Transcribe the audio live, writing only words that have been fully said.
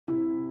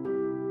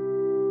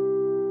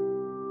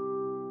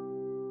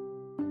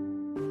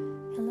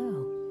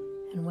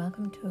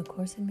welcome to A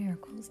Course in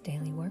Miracles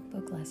Daily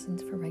Workbook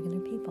Lessons for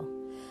Regular People.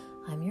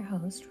 I'm your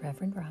host,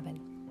 Reverend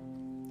Robin.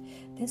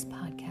 This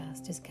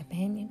podcast is a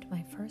companion to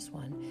my first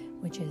one,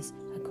 which is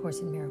A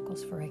Course in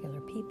Miracles for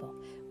Regular People,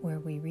 where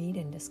we read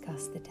and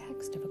discuss the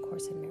text of A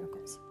Course in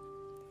Miracles.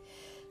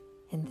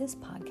 In this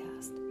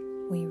podcast,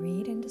 we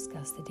read and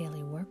discuss the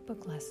daily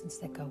workbook lessons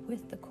that go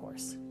with the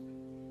Course.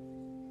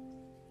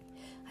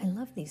 I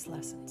love these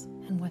lessons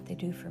and what they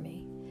do for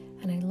me,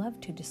 and I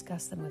love to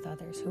discuss them with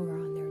others who are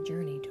on their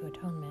journey to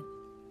atonement.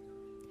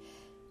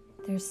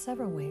 There's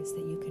several ways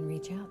that you can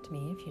reach out to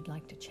me if you'd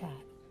like to chat.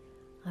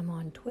 I'm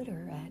on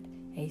Twitter at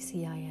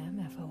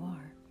ACIMFOR.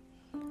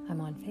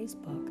 I'm on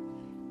Facebook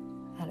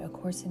at A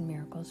Course in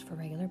Miracles for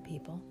Regular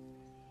People.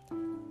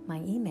 My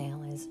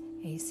email is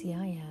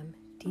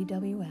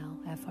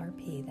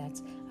ACIMDWLFRP.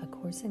 That's A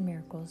Course in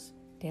Miracles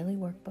Daily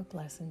Workbook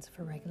Lessons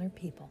for Regular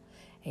People.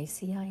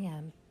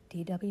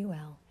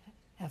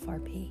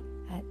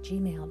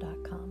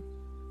 ACIMDWLFRP@gmail.com.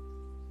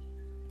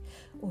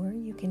 Or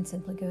you can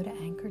simply go to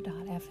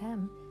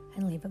anchor.fm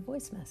and leave a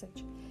voice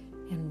message.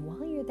 And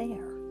while you're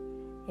there,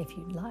 if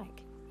you'd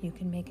like, you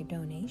can make a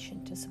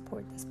donation to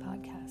support this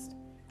podcast,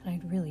 and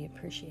I'd really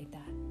appreciate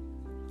that.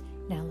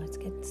 Now let's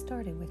get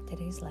started with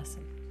today's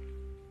lesson.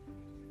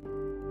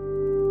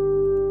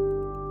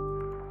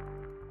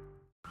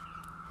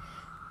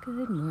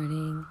 Good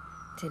morning.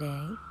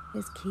 Today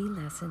is Key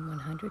Lesson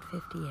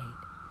 158.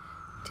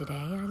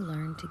 Today I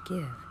learn to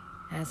give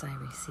as I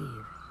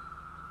receive.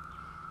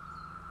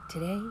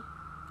 Today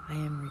I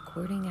am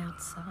recording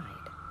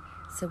outside,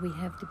 so we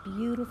have the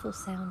beautiful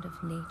sound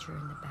of nature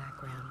in the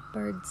background.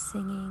 Birds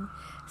singing,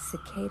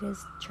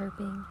 cicadas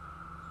chirping.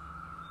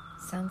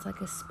 Sounds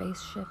like a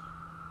spaceship.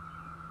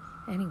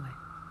 Anyway,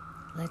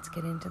 let's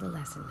get into the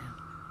lesson now.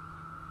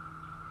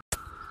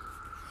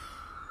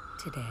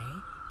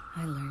 Today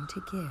I learn to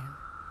give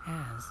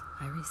as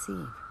I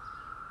receive.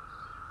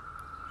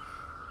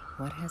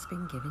 What has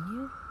been given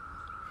you?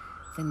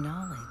 The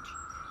knowledge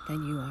that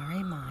you are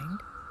a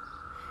mind,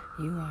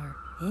 you are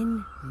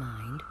in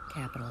mind,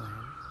 capital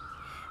M,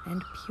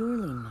 and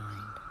purely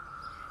mind,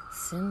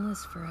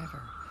 sinless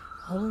forever,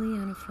 wholly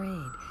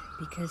unafraid,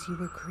 because you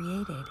were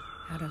created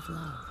out of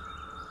love.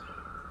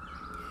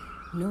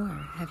 Nor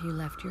have you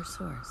left your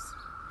source,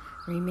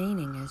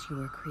 remaining as you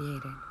were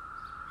created.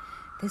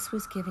 This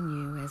was given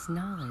you as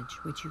knowledge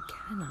which you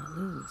cannot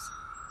lose.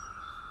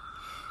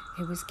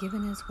 It was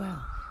given as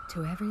well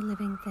to every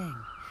living thing,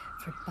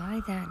 for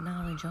by that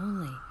knowledge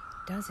only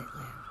does it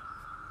live.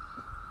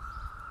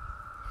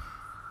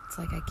 It's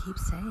like I keep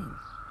saying,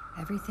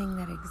 everything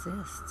that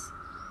exists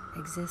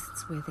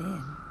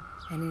within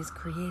and is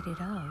created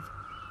of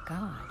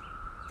God,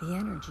 the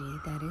energy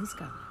that is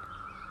God.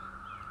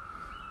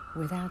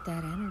 Without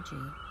that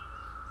energy,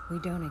 we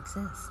don't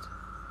exist.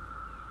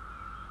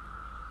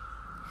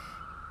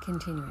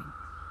 Continuing,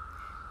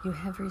 you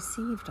have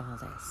received all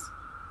this.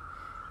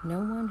 No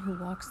one who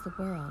walks the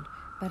world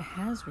but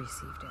has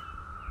received it.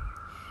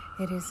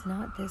 It is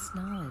not this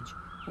knowledge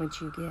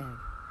which you give,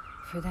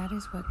 for that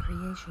is what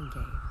creation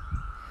gave.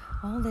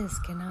 All this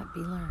cannot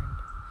be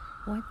learned.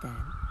 What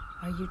then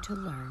are you to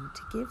learn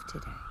to give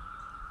today?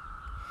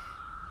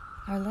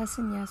 Our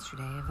lesson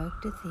yesterday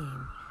evoked a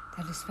theme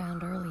that is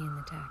found early in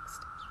the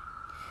text.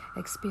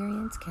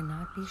 Experience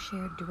cannot be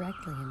shared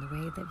directly in the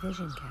way that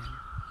vision can.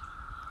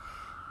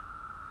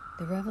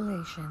 The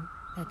revelation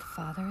that the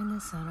Father and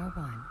the Son are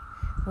one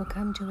will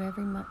come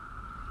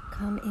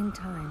in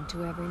time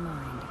to every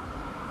mind.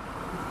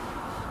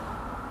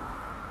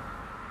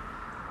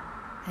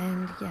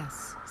 And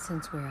yes,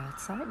 since we're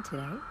outside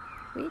today,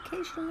 we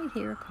occasionally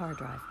hear a car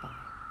drive by.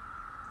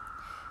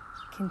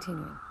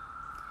 Continuing.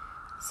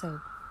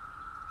 So,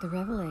 the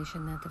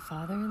revelation that the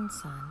Father and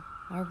Son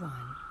are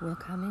one will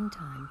come in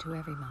time to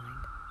every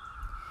mind.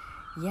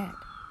 Yet,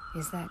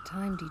 is that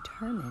time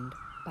determined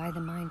by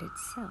the mind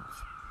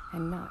itself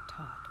and not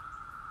taught?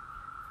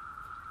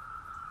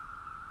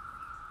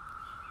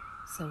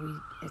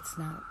 So it's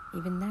not,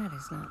 even that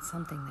is not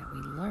something that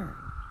we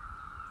learn.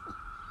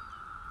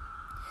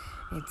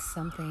 It's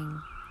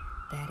something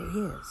that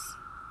is.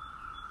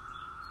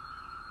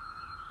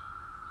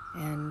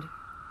 And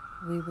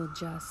we will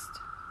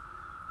just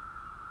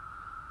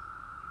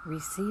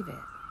receive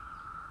it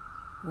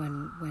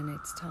when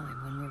it's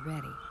time, when we're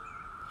ready.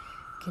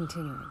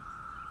 Continuing.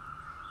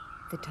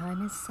 The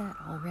time is set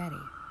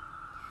already.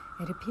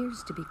 It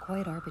appears to be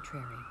quite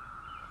arbitrary.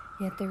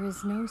 Yet there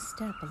is no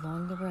step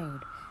along the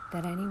road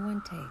that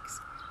anyone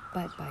takes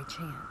but by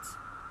chance.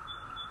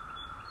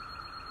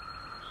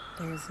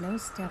 There is no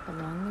step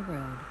along the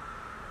road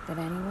that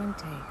anyone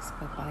takes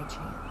but by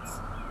chance.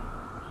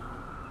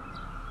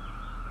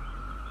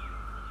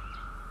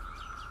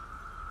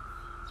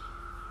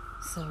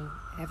 So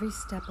every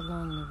step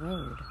along the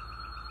road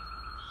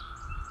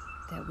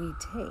that we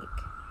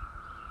take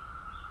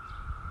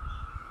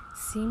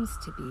seems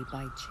to be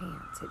by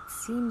chance. It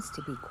seems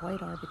to be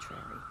quite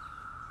arbitrary.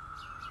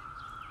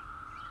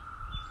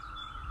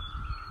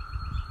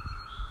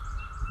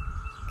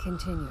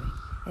 Continuing,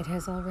 it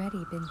has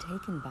already been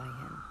taken by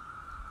him.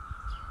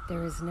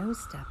 There is no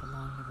step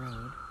along the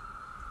road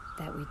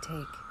that we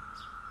take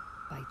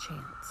by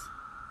chance.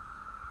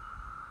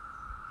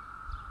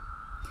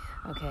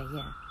 Okay,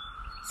 yeah.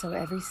 So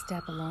every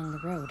step along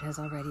the road has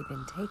already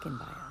been taken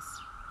by us,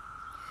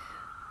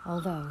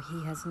 although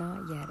he has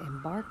not yet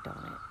embarked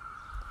on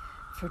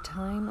it. For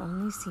time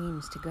only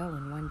seems to go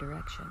in one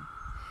direction.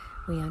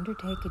 We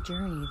undertake a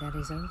journey that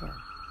is over,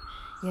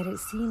 yet it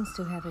seems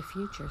to have a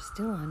future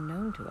still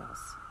unknown to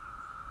us.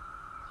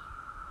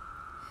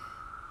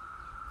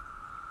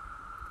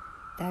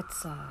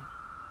 That's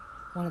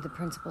one of the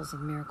principles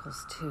of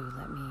miracles too.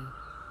 Let me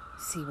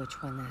see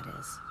which one that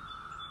is.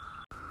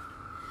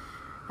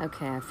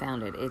 Okay, I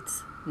found it.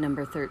 It's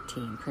number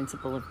 13,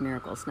 Principle of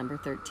Miracles, number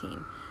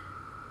 13.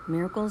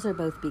 Miracles are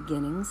both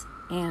beginnings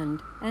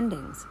and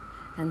endings,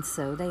 and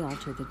so they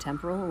alter the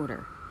temporal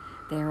order.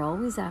 They are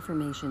always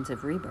affirmations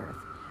of rebirth,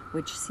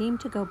 which seem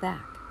to go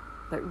back,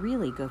 but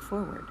really go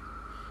forward.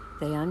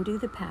 They undo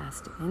the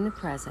past in the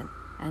present,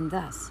 and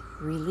thus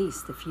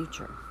release the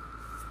future.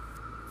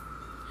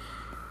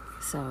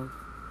 So,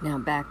 now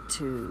back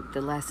to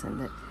the lesson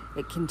that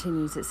it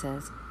continues. It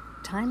says,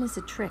 time is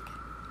a trick,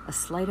 a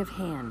sleight of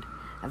hand,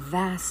 a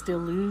vast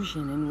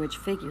illusion in which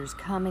figures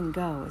come and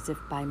go as if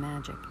by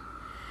magic.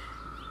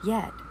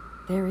 Yet,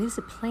 there is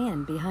a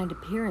plan behind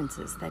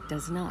appearances that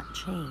does not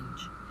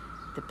change.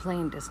 The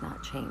plan does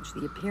not change.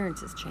 The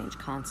appearances change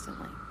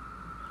constantly.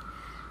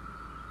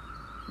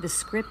 The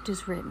script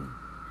is written.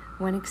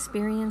 When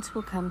experience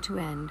will come to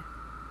end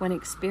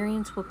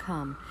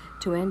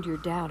your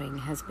doubting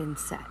has been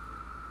set.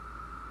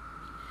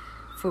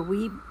 For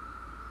we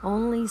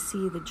only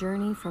see the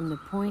journey from the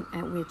point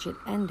at which it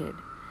ended,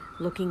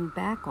 looking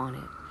back on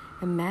it,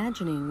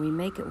 imagining we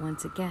make it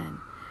once again,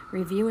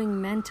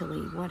 reviewing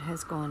mentally what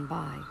has gone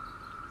by.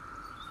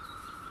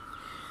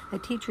 A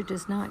teacher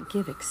does not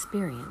give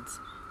experience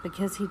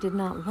because he did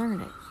not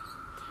learn it.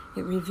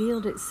 It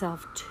revealed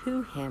itself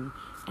to him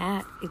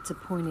at its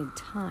appointed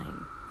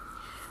time.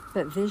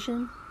 But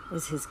vision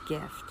is his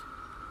gift.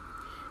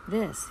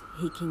 This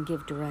he can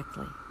give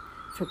directly,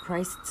 for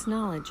Christ's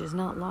knowledge is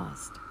not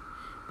lost,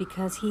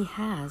 because he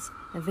has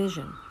a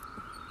vision.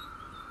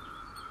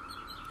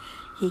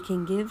 He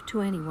can give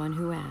to anyone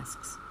who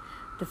asks.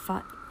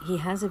 He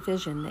has a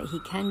vision that he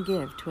can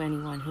give to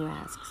anyone who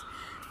asks.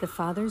 The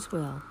Father's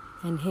will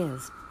and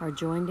his are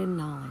joined in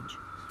knowledge.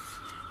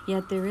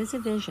 Yet there is a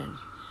vision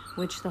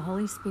which the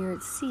Holy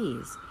Spirit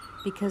sees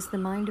because the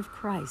mind of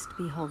Christ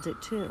beholds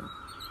it too.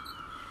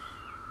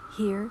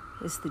 Here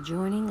is the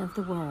joining of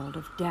the world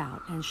of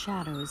doubt and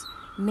shadows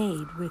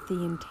made with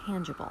the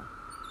intangible.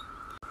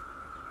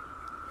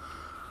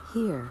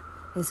 Here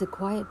is a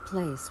quiet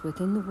place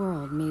within the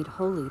world made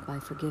holy by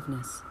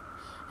forgiveness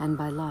and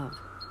by love.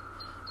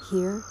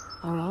 Here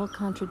are all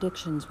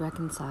contradictions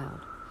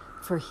reconciled,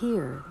 for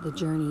here the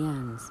journey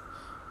ends.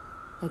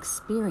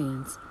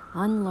 Experience,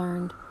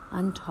 unlearned,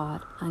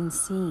 untaught,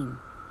 unseen,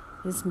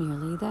 is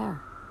merely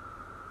there.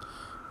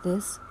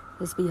 This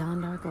is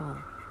beyond our goal,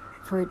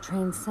 for it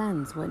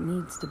transcends what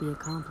needs to be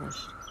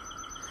accomplished.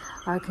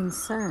 Our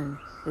concern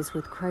is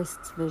with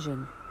Christ's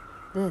vision.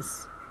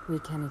 This we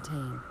can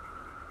attain.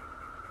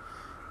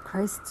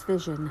 Christ's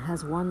vision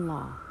has one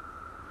law.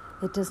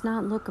 It does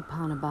not look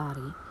upon a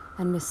body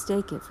and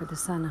mistake it for the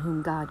Son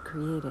whom God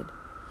created.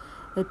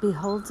 It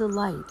beholds a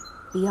light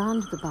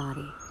beyond the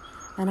body,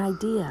 an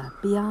idea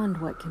beyond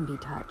what can be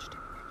touched,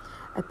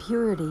 a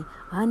purity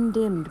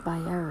undimmed by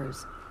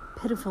errors,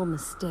 pitiful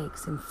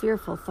mistakes, and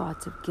fearful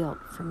thoughts of guilt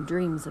from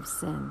dreams of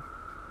sin.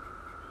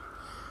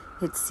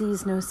 It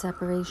sees no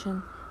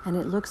separation, and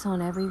it looks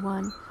on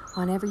everyone,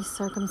 on every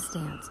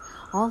circumstance,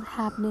 all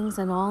happenings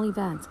and all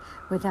events,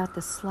 without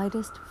the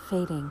slightest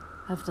fading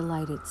of the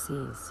light it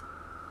sees.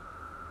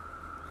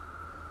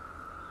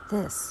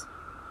 This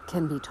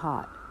can be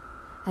taught,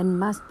 and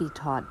must be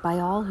taught by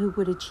all who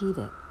would achieve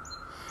it.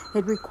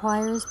 It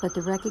requires but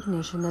the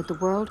recognition that the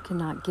world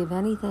cannot give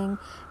anything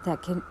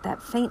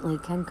that faintly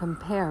can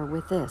compare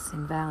with this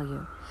in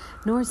value,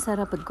 nor set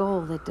up a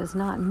goal that does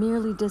not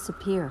merely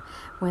disappear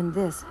when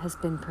this has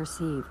been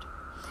perceived.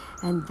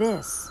 And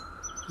this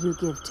you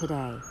give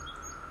today.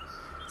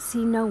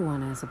 See no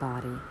one as a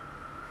body.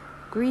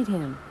 Greet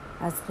him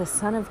as the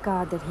Son of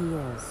God that he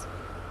is,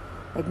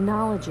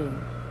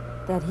 acknowledging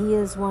that he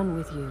is one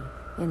with you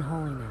in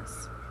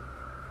holiness.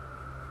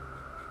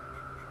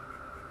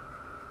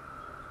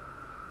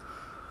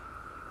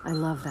 I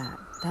love that.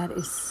 That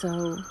is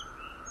so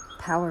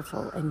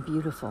powerful and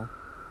beautiful.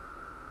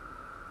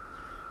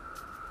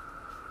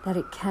 That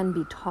it can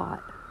be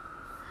taught.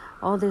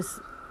 All this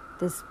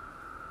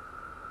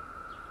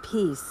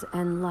peace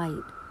and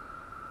light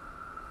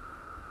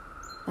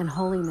and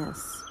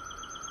holiness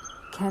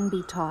can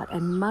be taught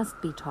and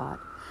must be taught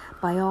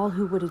by all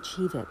who would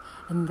achieve it.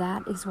 And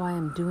that is why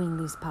I'm doing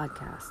these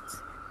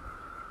podcasts.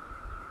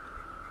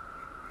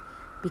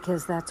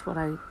 Because that's what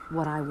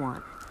I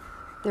want.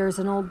 There's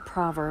an old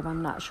proverb,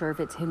 I'm not sure if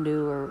it's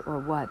Hindu or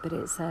what, but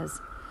it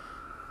says,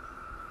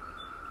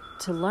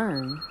 to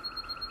learn,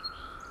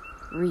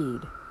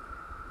 read.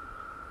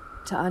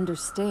 To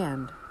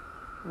understand,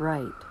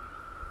 write.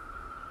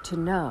 To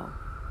know,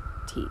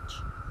 teach.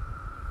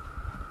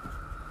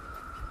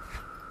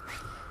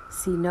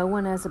 See no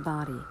one as a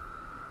body.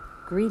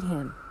 Greet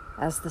him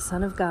as the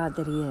Son of God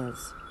that he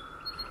is,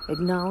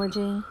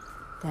 acknowledging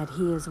that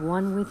he is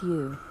one with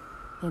you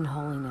in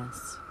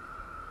holiness.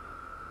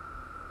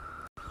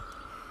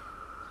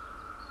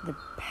 The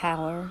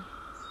power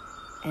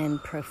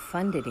and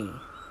profundity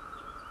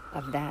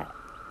of that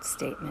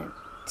statement,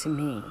 to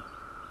me,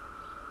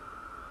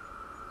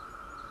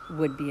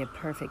 would be a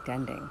perfect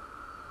ending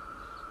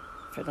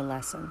for the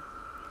lesson.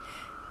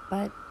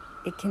 But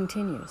it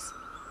continues,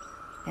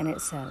 and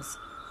it says,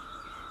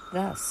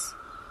 thus,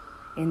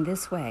 in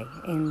this way,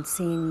 in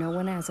seeing no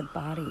one as a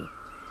body,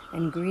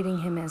 and greeting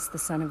him as the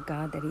Son of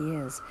God that he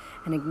is,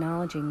 and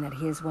acknowledging that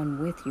he is one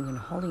with you in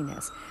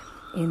holiness,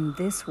 in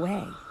this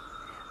way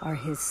are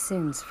his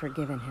sins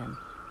forgiven him.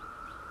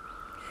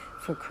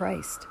 For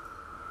Christ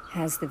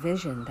has the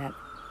vision that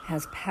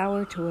has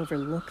power to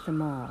overlook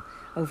them all,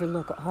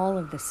 overlook all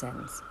of the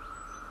sins.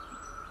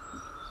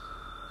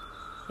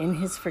 In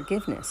his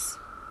forgiveness,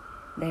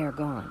 they are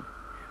gone.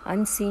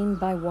 Unseen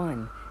by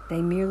one,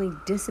 they merely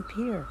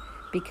disappear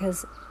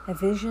because a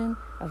vision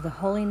of the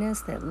holiness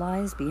that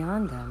lies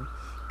beyond them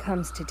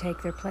comes to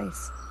take their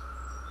place.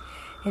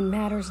 It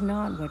matters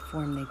not what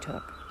form they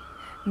took,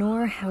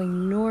 nor how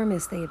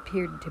enormous they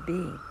appeared to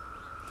be,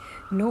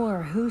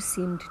 nor who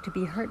seemed to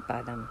be hurt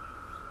by them.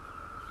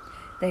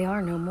 They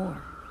are no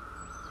more,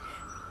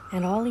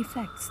 and all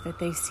effects that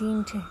they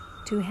seem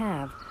to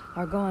have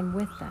are gone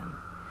with them,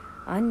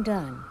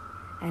 undone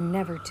and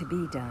never to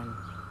be done.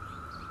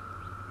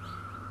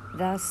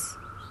 Thus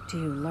do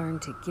you learn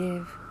to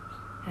give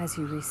as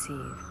you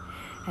receive,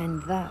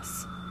 and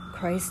thus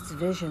Christ's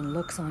vision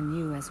looks on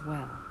you as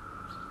well.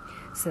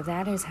 So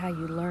that is how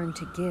you learn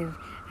to give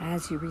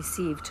as you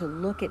receive, to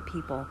look at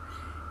people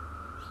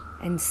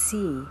and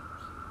see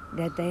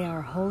that they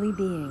are holy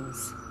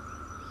beings.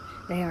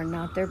 They are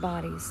not their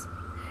bodies.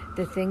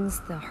 The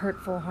things, the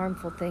hurtful,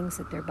 harmful things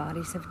that their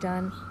bodies have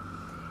done,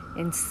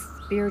 in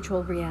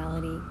spiritual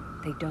reality,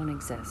 they don't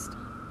exist.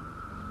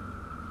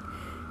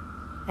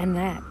 And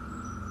that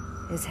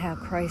is how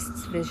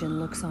Christ's vision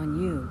looks on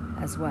you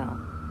as well.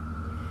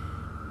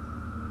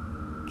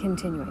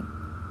 Continuing.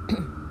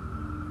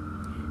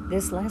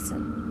 This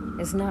lesson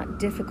is not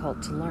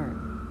difficult to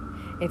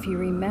learn. If you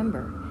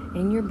remember,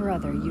 in your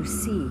brother you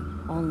see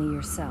only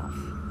yourself.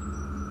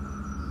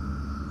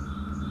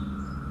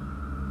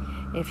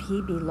 If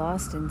he be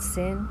lost in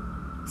sin,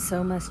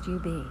 so must you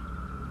be.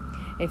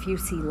 If you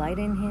see light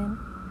in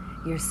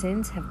him, your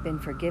sins have been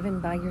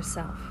forgiven by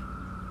yourself.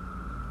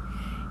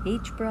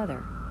 Each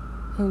brother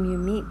whom you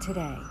meet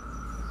today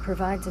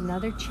provides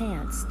another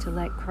chance to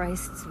let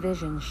Christ's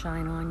vision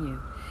shine on you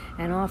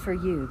and offer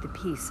you the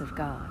peace of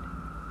God.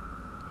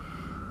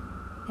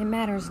 It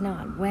matters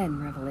not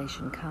when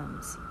revelation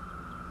comes,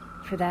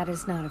 for that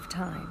is not of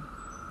time.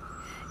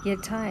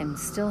 Yet time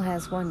still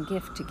has one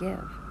gift to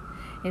give,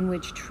 in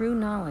which true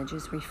knowledge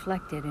is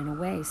reflected in a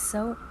way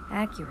so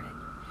accurate,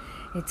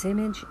 its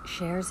image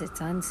shares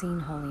its unseen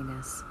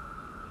holiness.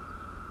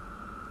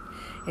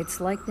 Its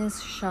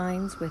likeness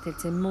shines with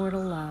its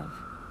immortal love.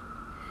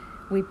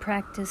 We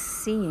practice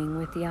seeing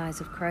with the eyes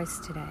of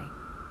Christ today,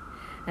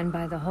 and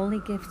by the holy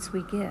gifts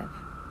we give,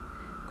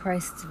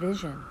 Christ's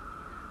vision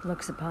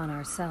looks upon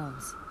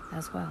ourselves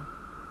as well.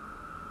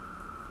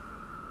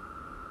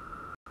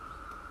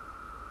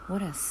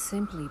 What a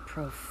simply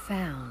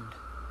profound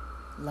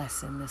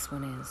lesson this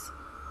one is.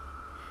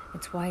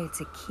 It's why it's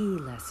a key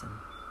lesson.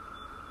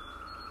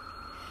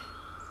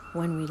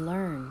 When we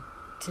learn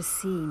to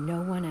see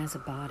no one as a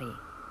body,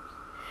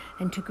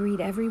 and to greet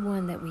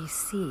everyone that we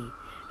see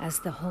as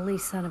the Holy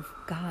Son of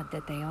God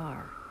that they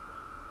are,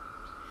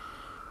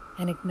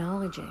 and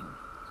acknowledging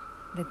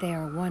that they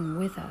are one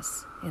with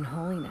us in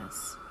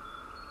holiness,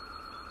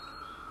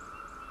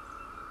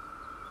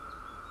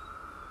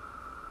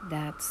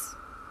 that's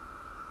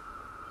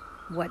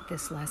what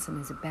this lesson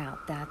is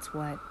about. That's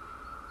what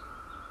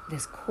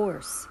this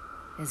course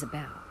is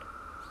about.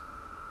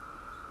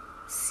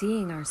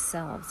 Seeing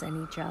ourselves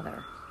and each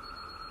other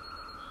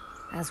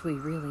as we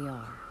really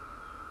are.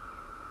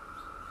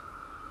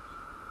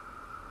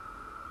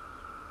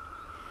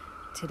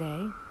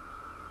 Today,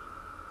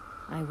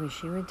 I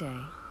wish you a day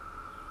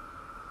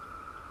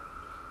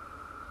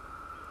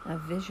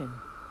of vision.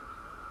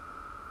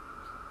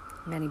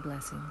 Many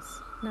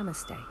blessings.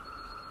 Namaste.